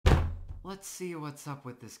let's see what's up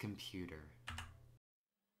with this computer.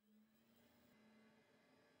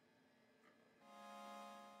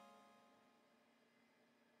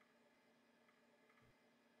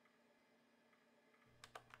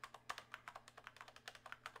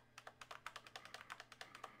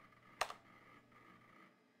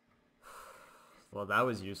 Well, that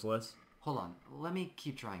was useless. Hold on, let me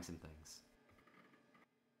keep trying some things.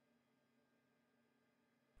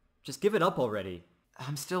 Just give it up already.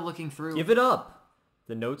 I'm still looking through... Give it up!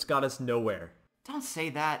 The notes got us nowhere. Don't say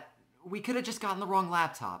that. We could have just gotten the wrong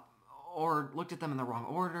laptop. Or looked at them in the wrong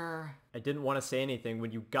order. I didn't want to say anything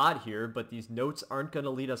when you got here, but these notes aren't going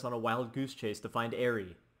to lead us on a wild goose chase to find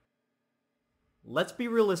Eri. Let's be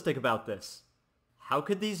realistic about this. How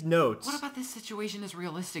could these notes... What about this situation is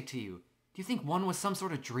realistic to you? Do you think one was some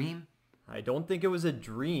sort of dream? I don't think it was a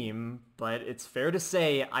dream, but it's fair to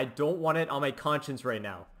say I don't want it on my conscience right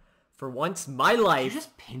now. For once, my life... Did you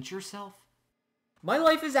just pinch yourself? My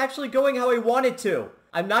life is actually going how I want it to.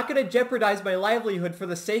 I'm not going to jeopardize my livelihood for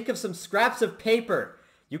the sake of some scraps of paper.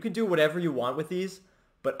 You can do whatever you want with these,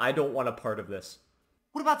 but I don't want a part of this.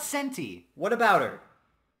 What about Senti? What about her?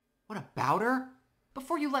 What about her?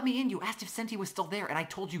 Before you let me in, you asked if Senti was still there, and I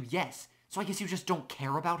told you yes. So I guess you just don't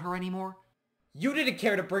care about her anymore? You didn't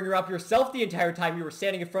care to bring her up yourself the entire time you were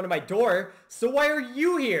standing in front of my door, so why are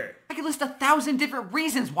you here? I could list 1,000 different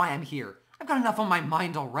reasons why I'm here. I've got enough on my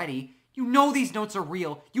mind already. You know these notes are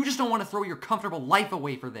real. You just don't want to throw your comfortable life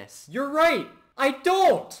away for this. You're right. I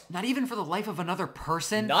don't. Not even for the life of another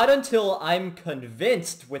person? Not until I'm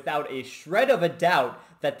convinced without a shred of a doubt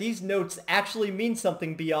that these notes actually mean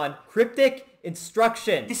something beyond cryptic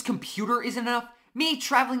instruction. This computer isn't enough? Me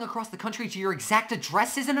traveling across the country to your exact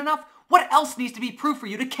address isn't enough? What else needs to be proof for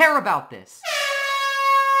you to care about this?